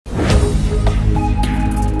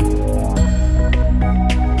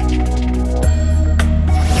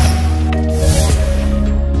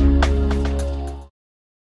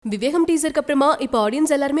விவேகம் டீசருக்கு அப்புறமா இப்போ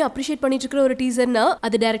ஆடியன்ஸ் எல்லாருமே அப்ரிஷியேட் பண்ணிட்டு இருக்கிற ஒரு டீசர்னா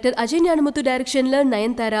அது டைரக்டர் அஜய் ஞானமுத்து டைரக்ஷன்ல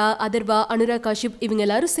நயன்தாரா, அதர்வா, அனுராக் காஷ்யப் இவங்க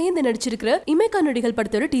எல்லாரும் சேர்ந்து நடிச்சிருக்கிற இமைக்கா நொடிகள்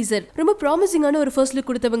படத்தோட டீசர். ரொம்ப ப்ராமிசிங்கான ஒரு ஃபர்ஸ்ட் லுக்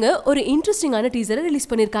கொடுத்தவங்க ஒரு இன்ட்ரெஸ்டிங்கான டீசரை ரிலீஸ்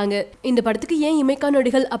பண்ணிருக்காங்க. இந்த படத்துக்கு ஏன் இமைக்கா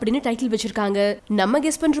நொடிகள் அப்படின்னு டைட்டில் வச்சிருக்காங்க? நம்ம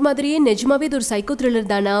கெஸ் பண்ற மாதிரியே நிஜமாவே இது ஒரு சைக்கோ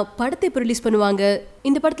த்ரில்லர் தானா? படத்தை இப்போ ரிலீஸ் பண்ணுவாங்க.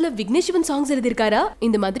 இந்த படத்துல விக்னேஷ் சிவன் சாங்ஸ் எழுதிருக்காரா?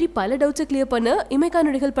 இந்த மாதிரி பல டவுட்ஸை கிளியர் பண்ண இமைக்கா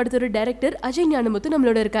நொடிகள் படத்தோட டைரக்டர் அஜய் ஞானமுத்து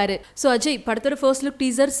நம்மளோட இருக்காரு. சோ அஜய், படத்தோட ஃபர்ஸ்ட் லுக்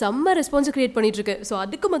டீசர் செம்ம ரெஸ்பான்ஸ் கிரியேட் பண்ணிட்டு இருக்கு. சோ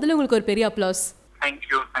அதுக்கு முதல்ல உங்களுக்கு ஒரு பெரிய applause. Thank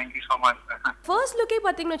you so much. First லுக்கே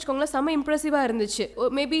பாத்தீங்கன்னு வச்சுக்கோங்களேன், செம்ம இம்ப்ரெசிவா இருந்துச்சு.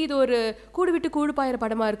 மேபி இது ஒரு கூடு விட்டு கூடு பாயிற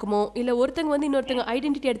படமா இருக்குமோ, இல்ல ஒருத்தங்க வந்து இன்னொருத்தங்க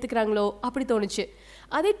ஐடென்டிட்டி எடுத்துக்கிறாங்களோ அப்படி தோணுச்சு.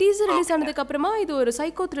 அதே டீசர் ரிலீஸ் ஆனதுக்கு அப்புறமா இது ஒரு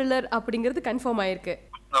சைக்கோ த்ரில்லர் அப்படிங்கிறது கன்ஃபார்ம் ஆயிருக்கு.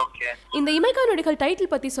 ஓகே, இந்த இமைக்கா நொடிகள்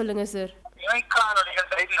டைட்டில் பத்தி சொல்லுங்க சார். இமைக்கா நொடிகள்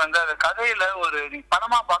டைட்டில் வந்து அந்த கதையில ஒரு நீ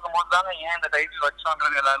படமா பார்க்கும்போது தாங்க ஏன் இந்த டைட்டில்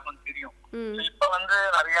வச்சாங்கிறது எல்லாருக்கும் தெரியும். இப்ப வந்து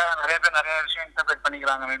நிறைய பேர் நிறைய விஷயம் இன்டர்பிரேட்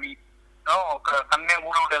பண்ணிக்கிறாங்க. மேபி கண்ணே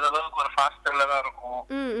மூட முடியாத அளவுக்கு ஒரு ஃபாஸ்ட் த்ரில்லரா இருக்கும்.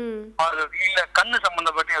 இல்ல கண்ணு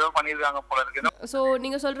சம்பந்தப்பட்டு ஏதோ பண்ணிருக்காங்க போல இருக்கு. சோ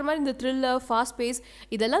நீங்க சொல்ற மாதிரி இந்த த்ரில்லர், ஃபாஸ்ட் பேஸ்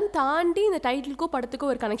இதெல்லாம் தாண்டி இந்த டைட்டிலுக்கும்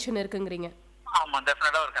படத்துக்கும் ஒரு கனெக்ஷன் இருக்குங்கறீங்க. ஆமா,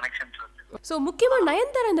 டெஃபினட்டா ஒரு கனெக்ஷன் இருக்கு. சோ முக்கியமா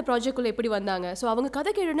நயன்தாரா இந்த ப்ராஜெக்ட்குள்ள எப்படி வந்தாங்க? சோ அவங்க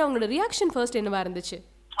கதை கேட்டோனே அவங்களோட ரியாக்ஷன் ஃபர்ஸ்ட் என்னவா இருந்துச்சு?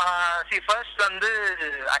 ஃபர்ஸ்ட் வந்து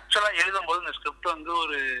ஆக்சுவலா எழுதும்போது இந்த ஸ்கிரிப்ட் வந்து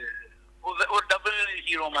ஒரு டபுள்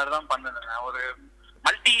ஹீரோ மாதிரி தான் பண்ணது. ஒரு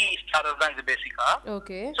மல்டி ஸ்டாரர் தான் இது பேசிக்கா.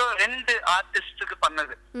 ஓகே. சோ ரெண்டு ஆர்டிஸ்டுக்கு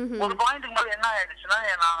பண்ணது. ஒரு பாயிண்ட்க்கு மேல என்ன ஆயிடுச்சுன்னா,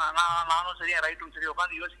 நானும் சரி ரைட்டும் சரி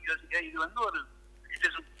உட்காந்து யோசிக்க இது வந்து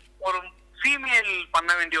ஒரு ஃபீமேல்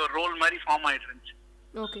பண்ண வேண்டிய ஒரு ரோல் மாதிரி ஃபார்ம் ஆயிட்டு இருந்துச்சு.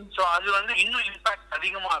 ஓகே. சோ அது வந்து இன்னும் இம்பாக்ட்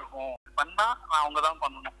அதிகமா இருக்கும். பண்ணா அவங்க தான்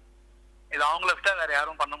பண்ணணும், இது அவங்கள விட்டா வேற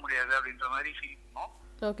யாரும் பண்ண முடியாது அப்படின்ற மாதிரி ஃபீல் பண்ணோம்.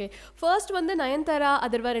 ஓகே. ஃபர்ஸ்ட் வந்து நயன்தாரா,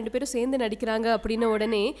 அதர்வா ரெண்டு பேரும் சேர்ந்து நடிக்கிறாங்க அப்படின்ன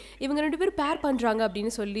உடனே இவங்க ரெண்டு பேரும் பேர் பண்றாங்க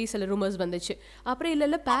அப்படின்னு சொல்லி சில ரூமர்ஸ் வந்துச்சு. அப்புறம்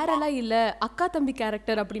இல்ல பேர் எல்லாம் இல்ல, அக்கா தம்பி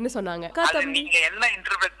கேரக்டர் அப்படின்னு சொன்னாங்க. அக்கா தம்பி நீங்க என்ன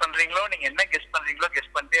இன்டர்பிரேட் பண்றீங்களோ, நீங்க என்ன கெஸ் பண்றீங்களோ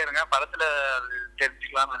கெஸ் பண்ணிட்டே இருங்க, படத்துல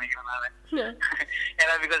தெரிஞ்சுக்கலாம்னு நினைக்கிறேன் நானு.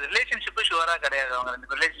 ஏன்னா பிகாஸ் ரிலேஷன்ஷிப் ஷுவரா கிடையாது. அவங்க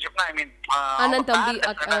ரெண்டு ரிலேஷன்ஷிப்னா ஐ மீன் அண்ணன் தம்பி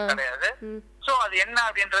கிடையாது. சோ அது என்ன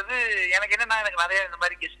அப்படின்றது எனக்கு என்னன்னா, எனக்கு நிறைய இந்த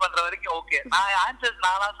மாதிரி கெஸ் பண்ற வரைக்கும் ஓகே. நான் ஆன்சர்ஸ்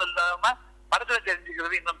நானா சொல்லாம படத்துல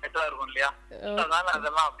தெரிஞ்சுக்கிறது இன்னும் பெட்டரா இருக்கும் இல்லையா? அதனால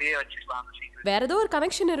அதெல்லாம் அப்படியே வச்சுக்கலாம். வேற ஏதோ ஒரு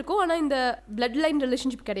கனெக்ஷன் இருக்கும், ஆனா இந்த பிளட் லைன்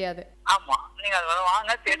ரிலேஷன்ஷிப் கிடையாது. ஆமா, நீங்க அதனால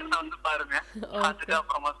வாங்க தியேட்டர்ல வந்து பாருங்க, பார்த்துட்டு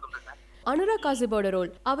அப்புறமா சொல்லுங்க. அனுராக் காஷ்யப்போட ரோல்,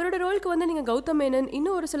 அவரோட ரோலுக்கு வந்து நீங்க கௌதம் மேனன்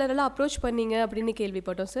இன்னும் ஒரு சிலர் எல்லாம் அப்ரோச் பண்ணீங்க அப்படின்னு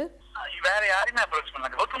கேள்விப்பட்டோம் சார். வேற யாரையுமே அப்ரோச் பண்ணல,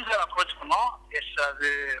 கௌதம் சார் அப்ரோச் பண்ணோம். எஸ், அது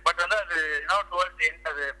பட் வந்து அது டுவர்ட்ஸ் எண்ட்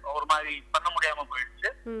அது ஒரு மாதிரி பண்ண முடியாம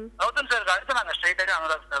போயிடுச்சு. கௌதம் சாருக்கு அடுத்து நாங்க ஸ்ட்ரைட்டாவே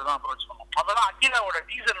அனுராக் சார் தான் அப்ரோச் பண்ணோம். அப்பதான் அகிலாவோட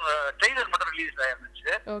ட்ரெய்லர் மட்டும் ரிலீஸ்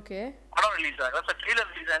ஆயிருந்துச்சு. ஓகே. படம் ரிலீஸ் ஆகல. Trailer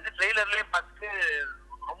release ஆயிருந்துச்சு. ட்ரெய்லர்லயே பார்த்து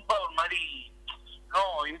ரொம்ப ஒரு மாதிரி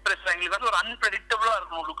இம்ப்ரெஸ். எங்களுக்கு வந்து ஒரு அன்பிரடிக்டபிளா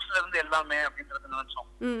இருக்கணும் லுக்ஸ்ல இருந்து எல்லாமே அப்படிங்கறது நினைச்சோம்.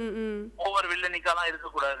 ஓவர் வில்லனிக்காலாம்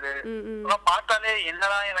இருக்கக்கூடாது. பார்த்தாலே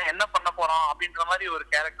என்னடா என்ன பண்ண போறோம் அப்படின்ற மாதிரி ஒரு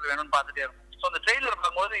கேரக்டர் வேணும்னு பார்த்துட்டே இருக்கும். அந்த ட்ரெய்லர்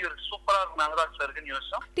பார்க்கும்போது இவருக்கு சூப்பரா இருக்கும் அனுராக் சாருக்கு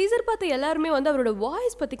யோசிச்சோம். டீசர் பார்த்து எல்லாருமே வந்து அவரோட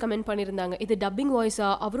வாய்ஸ் பத்தி கமெண்ட் பண்ணிருந்தாங்க. இது டப்பிங் வாய்ஸா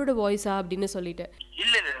அவரோட வாய்ஸா அப்படின்னு சொல்லிட்டு.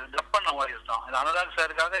 இல்ல டப் பண்ண வாய்ஸ் தான் இது. அனுராக்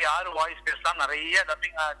சாருக்காக யாரு வாய்ஸ் பேசலாம், நிறைய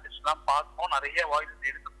டப்பிங் ஆர்டிஸ்ட் எல்லாம் பார்த்தோம், நிறைய வாய்ஸ்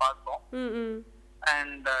எடுத்து பார்த்தோம்.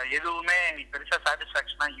 அண்ட் எதுவுமே பெருசா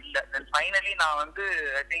சாட்டிஸ்பாக்சனா இல்ல. தென் ஃபைனலி நான் வந்து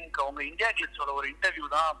ஐ திங்க் உங்க IndiaGlitz ஒரு இன்டர்வியூ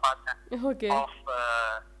தான் பார்த்தேன். ஓகே.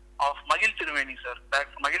 ஆஃப் மகிழ் திருமேனி சார்,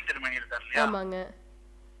 மகிழ் திருமேனி இருக்கார் இல்லையா? ஆமாங்க.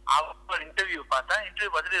 அவர் இன்டர்வியூ பார்த்தேன்.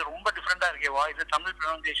 இன்டர்வியூ பார்த்துட்டு ரொம்ப டிஃபரெண்டா இருக்கே voice, Tamil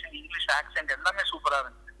pronunciation, English accent எல்லாமே சூப்பரா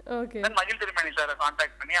இருந்துச்சு. ஓகே. தென் மகிழ் திருமேனி சாரை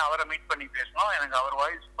கான்டாக்ட் பண்ணி அவரை மீட் பண்ணி பேசணும். எனக்கு அவர்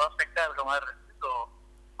வாய்ஸ் பர்ஃபெக்ட்டா இருக்க மாதிரி இருந்துச்சு. ஸோ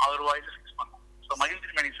அவர் வாய்ஸ் ஃபிக்ஸ் பண்ணோம். ஸோ மகிழ்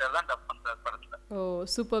திருமேனி சார் தான் டப் பண்றாரு படத்துல. ஓ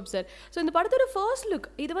சூப்பர் சார். ஸோ இந்த படத்தோட ஃபர்ஸ்ட் லுக்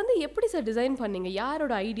இது வந்து எப்படி சார் டிசைன் பண்ணீங்க?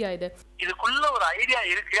 யாரோட ஐடியா இது? இதுக்குள்ள ஒரு ஐடியா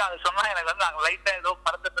இருக்கு, அது சொன்னா எனக்கு வந்து நாங்க லைட்டா ஏதோ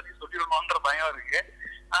படத்தை பத்தி சொல்லிடணும்ன்ற பயம் இருக்கு.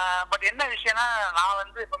 பட் என்ன விஷயம்னா, நான்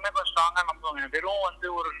வந்து எப்பவுமே கொஞ்சம் ஸ்ட்ராங்கா நம்புவேங்க. வெறும் வந்து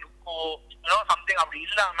ஒரு லுக்கோ சம்திங் அப்படி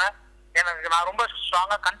இல்லாம எனக்கு நான் ரொம்ப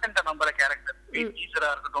ஸ்ட்ராங்கா கண்டென்ட்டை நம்புற கேரக்டர். டீசரா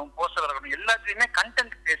இருக்கட்டும், போஸ்டரா இருக்கட்டும், எல்லாத்துலயுமே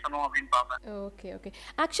கண்டென்ட் பேசணும் அப்படின்னு பாப்பேன். Okay okay.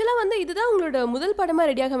 ஆக்சுவலா வந்து இதுதான் உங்களோட முதல் படமா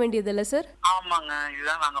ரெடியாக வேண்டியது இல்ல சார்? ஆமாங்க,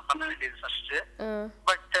 இதுதான் நாங்க பண்ண வேண்டியது ஃபர்ஸ்ட்.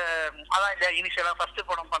 பட் அதான் இல்ல, இனிஷியலா ஃபர்ஸ்ட்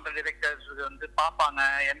படம் பண்ற டைரக்டர்ஸ் வந்து பாப்பாங்க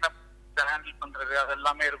என்ன ஹேண்டில் பண்றது, அது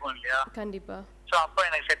எல்லாமே இருக்கும் இல்லையா? கண்டிப்பா. சோ அப்ப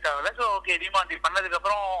எனக்கு செட் ஆகல. சோ ஓகே, ரீமாண்டி பண்ணதுக்கு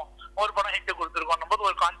அப்புறம் ஒரு படம் ஹிட் கொடுத்துருக்கோம் போது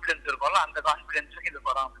ஒரு கான்ஃபிடன்ஸ் இருக்கும்ல, அந்த கான்ஃபிடன்ஸ் இது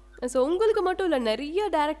படம். ஸோ உங்களுக்கு மட்டும் இல்லை, நிறைய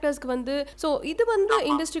டேரக்டர்ஸ்க்கு வந்து ஸோ இது வந்து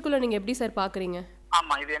இண்டஸ்ட்ரிக்குள்ளே நீங்கள் எப்படி சார் பார்க்குறீங்க?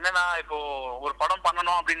 ஆமா, இது என்னன்னா இப்போ ஒரு படம்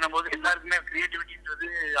பண்ணணும் அப்படின்னும் போது எல்லாருக்குமே கிரியேட்டிவிட்டின்றது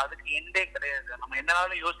அதுக்கு எண்டே கிடையாது. நம்ம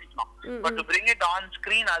என்னனாலும் யோசிக்கலாம். But to bring it on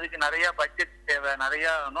screen அதுக்கு நிறைய பட்ஜெட் தேவை,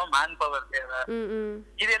 நிறைய மேன் பவர் தேவை.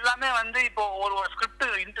 இது எல்லாமே வந்து இப்போ ஒரு ஸ்கிரிப்ட்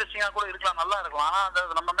இன்ட்ரெஸ்டிங்கா கூட இருக்கலாம், நல்லா இருக்கலாம். ஆனா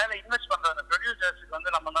அது நம்ம மேல இன்வெஸ்ட் பண்ற அந்த ப்ரொடியூசர்ஸ்க்கு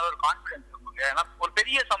வந்து நம்ம மேல ஒரு கான்பிடன்ஸ் இருக்கும். ஏன்னா ஒரு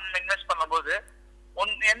பெரிய சம் இன்வெஸ்ட் பண்ணும்போது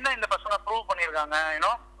என்ன இந்த பசங்க ப்ரூவ் பண்ணிருக்காங்க,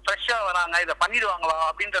 ஃப்ரெஷ்ஷா வராங்க, இதை பண்ணிடுவாங்களா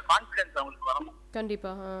அப்படின்ற கான்பிடன்ஸ் அவங்களுக்கு வரணும்.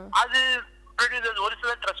 கண்டிப்பா அது ப்ரொடியூசர்ஸ் ஒரு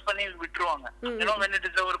சிலர் ட்ரஸ்ட் பண்ணி விட்டுருவாங்க. when it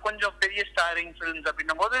is ஒரு கொஞ்சம் பெரிய ஸ்டாரிங் ஃபிலிம்ஸ்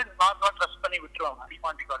அப்படின்னும் போது நார்மலா ட்ரஸ்ட் பண்ணி விட்டுருவாங்க.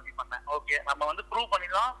 இமாய்க்கா பண்ணேன், ஓகே நம்ம வந்து ப்ரூவ்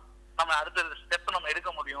பண்ணிடலாம், நம்ம அடுத்த ஸ்டெப் நம்ம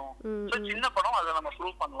எடுக்க முடியும். ஸோ சின்ன படம் அதை நம்ம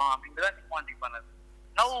ப்ரூவ் பண்ணலாம் அப்படின்றத இமாய்க்கா பண்ணது.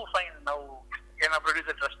 நவ் ஃபைன், நவ் ஏன்னா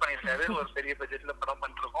ப்ரொடியூசர் ட்ரஸ்ட் பண்ணியிருக்காரு, ஒரு பெரிய பட்ஜெட்ல படம்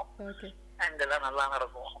பண்ணிருக்கோம் அண்ட் எல்லாம் நல்லா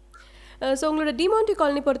நடக்கும். ஸோ உங்களோட டிமாண்டி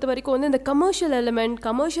காலனி பொறுத்த வரைக்கும் வந்து இந்த கமர்ஷியல் எலிமெண்ட்,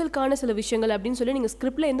 கமர்ஷியலுக்கான சில விஷயங்கள் அப்படின்னு சொல்லி நீங்கள்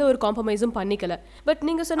ஸ்கிரிப்டில் எந்த ஒரு காம்ப்ரமைஸும் பண்ணிக்கல. பட்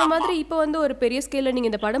நீங்கள் சொன்ன மாதிரி இப்போ வந்து ஒரு பெரிய ஸ்கேலில்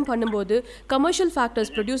நீங்கள் இந்த படம் பண்ணும்போது commercial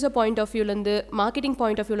factors, producer point of வியூலேருந்து, marketing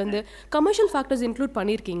point of வியூலேருந்து commercial factors include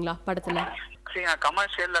பண்ணியிருக்கீங்களா படத்தில்?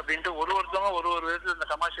 கமர்ஷியல் அப்படின்ட்டு ஒருத்தவங்க ஒரு விதத்துல இந்த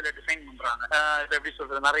கமர்ஷியலை டிஃபைன் பண்றாங்க. எப்படி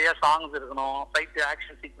சொல்றது, நிறைய சாங்ஸ் இருக்கணும், ஃபைட்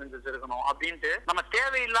ஆக்ஷன் சீக்வன்சஸ் இருக்கணும் அப்படின்ட்டு நம்ம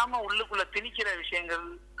தேவையில்லாம உள்ளுக்குள்ள திணிக்கிற விஷயங்கள்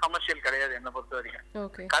கமர்ஷியல் கிடையாது என்ன பொறுத்த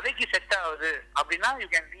வரைக்கும். கதைக்கு செட் ஆகுது அப்படின்னா you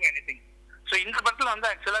can do anything. So இந்த படத்துல வந்து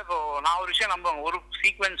ஆக்சுவலா இப்போ நான் ஒரு விஷயம் நம்புவேன், ஒரு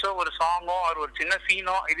சீக்வன்ஸோ ஒரு சாங்கோ ஒரு சின்ன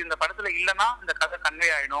சீனோ இது இந்த படத்துல இல்லைன்னா இந்த கதை கன்வே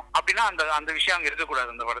ஆயிடும் அப்படின்னா அந்த விஷயம் அங்க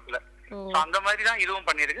இருக்கக்கூடாது இந்த படத்துல. அந்த மாதிரி தான் இதுவும்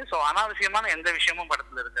பண்ணிருக்கு. சோ அனாவசியமான எந்த விஷயமும்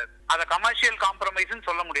படத்துல இருக்காது. அத கமர்ஷியல் காம்ப்ரமைஸ்னு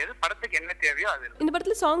சொல்ல முடியாது. படத்துக்கு என்ன தேவையோ அது. இந்த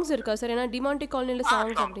படத்துல சாங்ஸ் இருக்கா சார்? ஏன்னா டிமாண்டி காலனில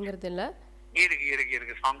சாங்ஸ் அப்படிங்கிறது இல்ல.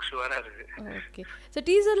 இருக்கு சாங்ஸ் வேற இருக்கு. ஓகே. சோ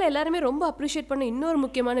டீசர்ல எல்லாரும் ரொம்ப அப்ரிஷியேட் பண்ண இன்னொரு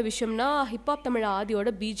முக்கியமான விஷயம்னா ஹிப் ஹாப் தமிழ்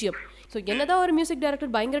ஆதியோட பிஜிஎம். ஸோ என்னதான் ஒரு மியூசிக்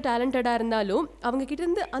டைரக்டர் பயங்கர டேலண்டடா இருந்தாலும் அவங்க கிட்ட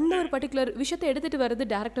இருந்து அந்த ஒரு பர்டிகுலர் விஷயத்தை எடுத்துட்டு வர்றது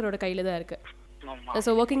டைரக்டரோட கையில தான் இருக்கு.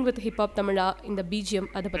 So working with hip hop தமிழா இந்த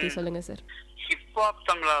பிஜிஎம் அதை பத்தி சொல்லுங்க சார். ஹிப் ஹாப்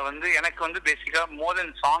தமிழா வந்து எனக்கு வந்து பேசிக்கா மோர்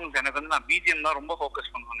தென் சாங்ஸ் எனக்கு வந்து நான் பிஜிஎம் தான் ரொம்ப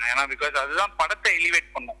ஃபோக்கஸ் பண்ணுவேன். ஏன்னா பிகாஸ் அதுதான் படத்தை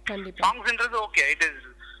எலிவேட் பண்ணும். சாங்ஸ்ன்றது ஓகே இட் இஸ்,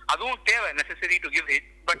 அதுவும் தேவை, necessary to give it.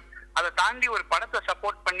 But அதை தாண்டி ஒரு படத்தை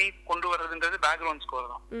சப்போர்ட் பண்ணி கொண்டு வர்றதுன்றது பேக்ரவுண்ட்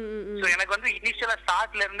ஸ்கோர் தான். ஸோ எனக்கு வந்து இனிஷியலா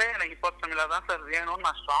ஸ்டார்ட்ல இருந்தே எனக்கு ஹிப் ஹாப் தமிழா தான் சார் வேணும்னு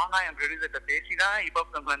நான் ஸ்ட்ராங்கா என் ப்ரொடியூசர்கிட்ட பேசி தான் ஹிப்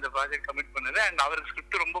ஹாப் தமிழா இந்த ப்ராஜெக்ட் கமிட் பண்ணது. அண்ட் அவருக்கு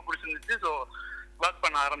ஸ்கிரிப்ட் ரொம்ப பிடிச்சிருந்துச்சு. ஸோ ஒர்க்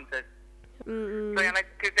பண்ண ஆரம்பிச்சாச்சு.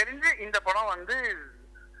 எனக்கு தெரிஞ்சு இந்த படம் வந்து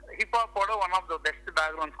hip ஹாப்போட one of the best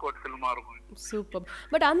background score ஃபில்மா இருக்கும். சூப்பர்.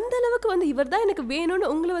 பட் அந்த அளவுக்கு வந்து இவர் தான் எனக்கு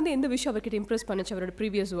வேணும்னு உங்களை வந்து எந்த விஷயம் அவர்கிட்ட இம்ப்ரெஸ் பண்ணுச்சு அவரோட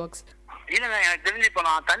ப்ரீவியஸ் ஒர்க்ஸ்? இல்லைங்க, எனக்கு தெரிஞ்சு இப்போ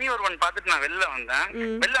நான் தனி ஒருவன் பார்த்துட்டு நான் வெளில வந்தேன்.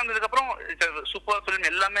 வெளில வந்ததுக்கு அப்புறம் சூப்பர் ஃபிலிம்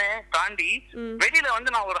எல்லாமே தாண்டி வெளியில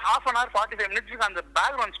வந்து நான் ஒரு 1/2 hour 45 minutes அந்த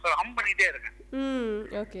பேக்ரவுண்ட் ஸ்கோர் ஹம் பண்ணிட்டே இருக்கேன்.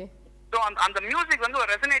 ஓகே. சோ அந்த மியூசிக் வந்து ஒரு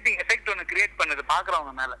ரெசனேட்டிங் எஃபெக்ட் ஒன்னு கிரியேட் பண்ணுது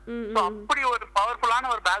பாக்குறவங்க மேல. சோ அப்படி ஒரு பவர்ஃபுல்லான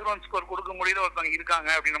ஒரு பேக்ரவுண்ட் ஸ்கோர் கொடுக்க முடியல ஒருத்தவங்க இருக்காங்க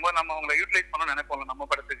அப்படின்னும் நம்ம அவங்களை யூட்டிலைஸ் பண்ணணும்னு நினைப்போம் நம்ம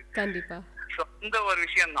படத்துக்கு. கண்டிப்பா. சோ இந்த ஒரு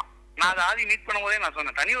விஷயம் தான் நான் அதை ஆதி மீட் பண்ணும்போதே நான்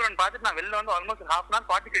சொன்னேன். தனி ஒருவன் பார்த்துட்டு நான் வெளில வந்து ஆல்மோஸ்ட் 1/2 hour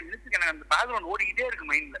 45 minutes எனக்கு அந்த பேக்ரவுண்ட் ஓடிக்கிட்டே இருக்கு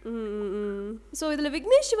மைண்ட்ல. சோ இதுல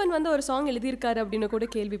விக்னேஷ் சிவன் வந்து ஒரு சாங் எழுதியிருக்காரு அப்படின்னு கூட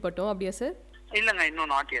கேள்விப்பட்டோம். அப்படியா சார்? இல்லங்க,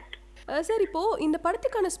 இன்னும் நாட் எட். சார் இப்போ இந்த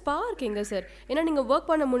படத்துக்கான ஸ்பார்க் எங்க சார்? ஏன்னா நீங்கள் ஒர்க்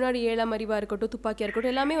பண்ண முன்னாடி ஏழாம் அறிவா இருக்கட்டும், துப்பாக்கியாக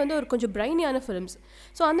இருக்கட்டும், எல்லாமே வந்து ஒரு கொஞ்சம் பிரைனியான ஃபிலிம்ஸ்.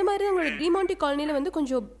 ஸோ அந்த மாதிரி தான் உங்களோட டிமாண்டி காலனியில் வந்து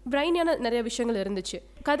கொஞ்சம் பிரைனியான நிறைய விஷயங்கள் இருந்துச்சு.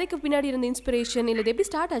 கதைக்கு பின்னாடி இருந்த இன்ஸ்பிரேஷன் இல்லை இது எப்படி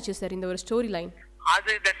ஸ்டார்ட் ஆச்சு சார் இந்த ஒரு ஸ்டோரி லைன்?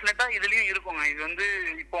 அது டெஃபினட்டா இதுலயும் இருக்குங்க. இது வந்து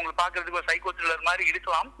இப்போ உங்களுக்கு பாக்குறதுக்கு ஒரு சைக்கோ த்ரில்லர் மாதிரி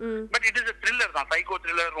இருக்கலாம். But it is a thriller தான். சைக்கோ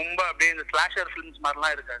த்ரில்லர் ரொம்ப அப்படியே இந்த ஸ்லாஷர் ஃபிலிம்ஸ்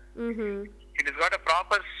மாதிரிலாம் இருக்காது. It is God a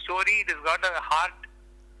proper story, it is God a heart,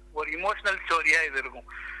 ஒரு இமோஷனல் ஸ்டோரியா இது இருக்கும்.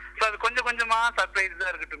 ஸோ அது கொஞ்சம் கொஞ்சமா சர்ப்ரைஸா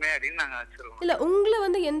இருக்கட்டுமே அப்படின்னு நாங்க வச்சிருக்கோம். இல்ல உங்களை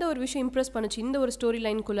வந்து எந்த ஒரு விஷயம் இம்ப்ரெஸ் பண்ணுச்சு இந்த ஒரு ஸ்டோரி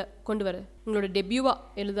லைனுக்குள்ள கொண்டு வர உங்களோட டெபியூவா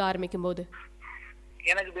எழுத ஆரம்பிக்கும் போது?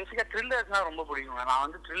 எனக்கு பேசிக்கா த்ரில்லர்ஸ்னா ரொம்ப பிடிக்குங்க. நான்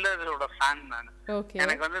வந்து த்ரில்லரோட ஃபேன் நான்.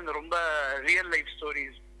 எனக்கு வந்து இந்த ரொம்ப ரியல் லைஃப்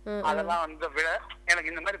ஸ்டோரிஸ் அதெல்லாம் வந்து விட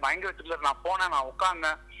எனக்கு இந்த மாதிரி பயங்கர த்ரில்லர். நான் போனேன், நான்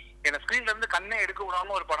உட்கார்ந்தேன், எனக்கு ஸ்கிரீன்ல இருந்து கண்ணே எடுக்க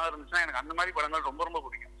விடாம ஒரு படம் இருந்துச்சுன்னா எனக்கு அந்த மாதிரி படங்கள் ரொம்ப ரொம்ப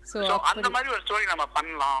பிடிக்கும். ஸோ அந்த மாதிரி ஒரு ஸ்டோரி நம்ம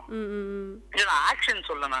பண்ணலாம். இது நான் ஆக்ஷன்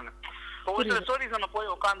சொல்ல நான் ஒரு சில ஸ்டோரிஸ் நம்ம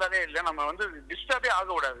போய் உட்கார்ந்தாலே இல்ல, நம்ம வந்து டிஸ்டர்பே ஆக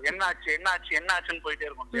கூடாது. என்ன ஆச்சுன்னு போயிட்டே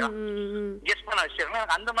இருக்கும் இல்லையா, கெஸ் பண்ண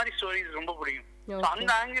வச்சிருக்கேன். அந்த மாதிரி ஸ்டோரிஸ் ரொம்ப பிடிக்கும்.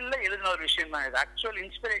 அந்த ஆங்கிள் எழுதின ஒரு விஷயம் தான் இது. ஆக்சுவல்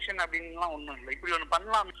இன்ஸ்பிரேஷன் அப்படின்லாம் ஒண்ணும் இல்லை, இப்படி ஒண்ணு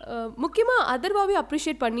பண்ணலாம். முக்கியமா அதர்வாவே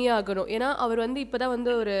அப்ரிஷியேட் பண்ணியே ஆகணும். ஏன்னா அவர் வந்து இப்பதான்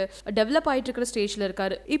வந்து ஒரு டெவலப் ஆயிட்டு இருக்கிற ஸ்டேஜ்ல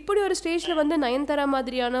இருக்காரு. இப்படி ஒரு ஸ்டேஜ்ல வந்து நயன்தாரா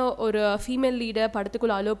மாதிரியான ஒரு ஃபீமேல் லீடர்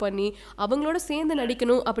படத்துக்குள்ள அலோ பண்ணி அவங்களோட சேர்ந்து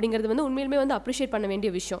நடிக்கணும் அப்படிங்கறது வந்து உண்மையிலுமே வந்து அப்ரிஷியேட் பண்ண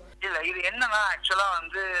வேண்டிய விஷயம். இல்ல இது என்னன்னா ஆக்சுவலா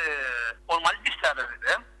வந்து ஒரு மல்டி ஸ்டார்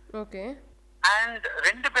இருக்கு. ஓகே. அண்ட்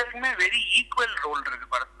ரெண்டு பேருக்குமே வெரி ஈக்குவல் ரோல் இருக்கு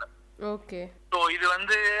படத்துல. ஓகே. சோ இது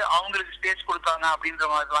வந்து அவங்களுக்கு ஸ்டேஜ் கொடுத்தாங்க அப்படின்ற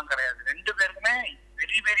மாதிரிலாம் கிடையாது. ரெண்டு பேருக்குமே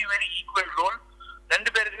very very very equal role, ரெண்டு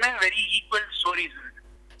பேருக்குமே வெரி ஈக்குவல் ஸ்டோரிஸ் இருக்கு.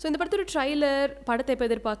 ஸோ இந்த படத்தோட ட்ரைலர், படத்தை எப்போ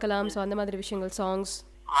எதிர்பார்க்கலாம், ஸோ அந்த மாதிரி விஷயங்கள், சாங்ஸ்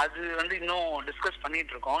அது வந்து இன்னும் டிஸ்கஸ்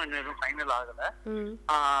பண்ணிட்டு இருக்கோம், இன்னும் ஃபைனல் ஆகல.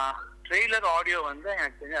 ட்ரெய்லர் ஆடியோ வந்து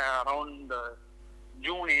எனக்கு அரௌண்ட்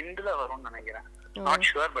ஜூன் எண்ட்ல வரும்னு நினைக்கிறேன். Not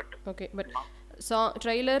sure but okay. But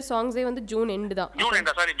trailer சாங்ஸே வந்து ஜூன் எண்ட் தான். ஜூன்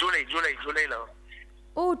எண்ட் சாரி ஜூலைல வரும்.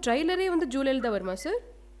 ஓ, ட்ரெய்லரே வந்து ஜூலைல தான் வருமா சார்?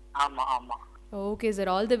 ஆமா ஆமா. Okay sir,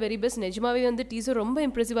 all the very best. நிஜமாவே வந்து டீசர் ரொம்ப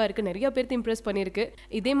இம்ப்ரெசிவாக இருக்குது, நிறைய பேருக்கு இம்ப்ரெஸ் பண்ணியிருக்கு.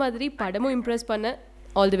 இதே மாதிரி படமும் இம்ப்ரெஸ் பண்ண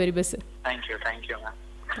all the very best sir. Thank you ma'am.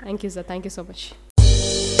 Thank you sir, thank you so much.